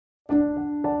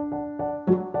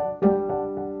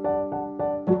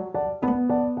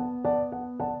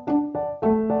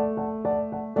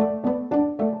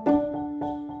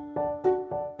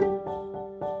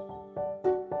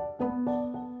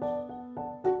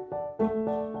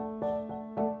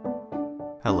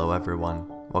Hello everyone,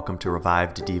 welcome to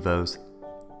Revived Devos.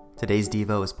 Today's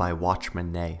Devo is by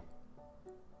Watchman Nee.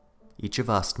 Each of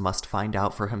us must find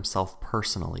out for himself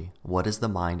personally what is the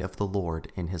mind of the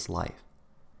Lord in his life.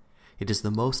 It is the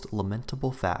most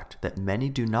lamentable fact that many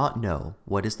do not know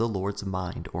what is the Lord's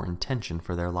mind or intention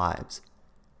for their lives,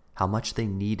 how much they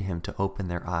need him to open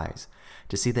their eyes,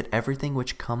 to see that everything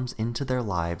which comes into their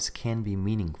lives can be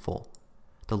meaningful.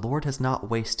 The Lord has not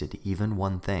wasted even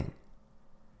one thing.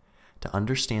 To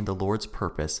understand the Lord's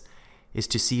purpose is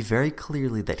to see very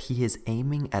clearly that he is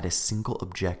aiming at a single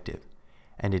objective,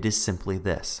 and it is simply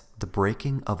this, the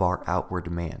breaking of our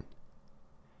outward man.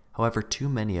 However, too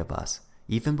many of us,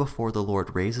 even before the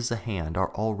Lord raises a hand,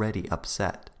 are already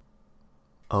upset.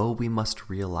 Oh, we must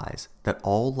realize that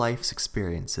all life's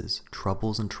experiences,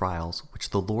 troubles, and trials which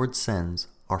the Lord sends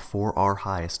are for our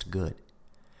highest good.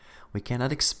 We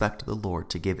cannot expect the Lord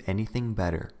to give anything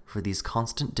better, for these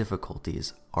constant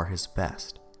difficulties are his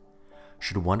best.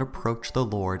 Should one approach the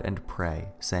Lord and pray,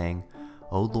 saying,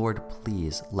 "O Lord,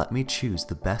 please let me choose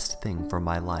the best thing for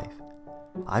my life,"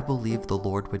 I believe the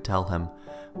Lord would tell him,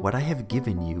 "What I have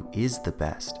given you is the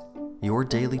best. Your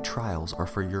daily trials are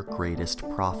for your greatest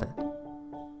profit."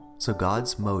 So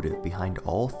God's motive behind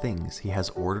all things he has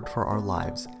ordered for our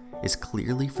lives is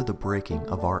clearly for the breaking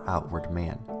of our outward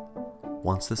man.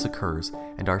 Once this occurs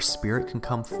and our spirit can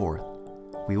come forth,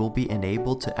 we will be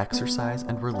enabled to exercise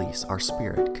and release our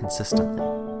spirit consistently.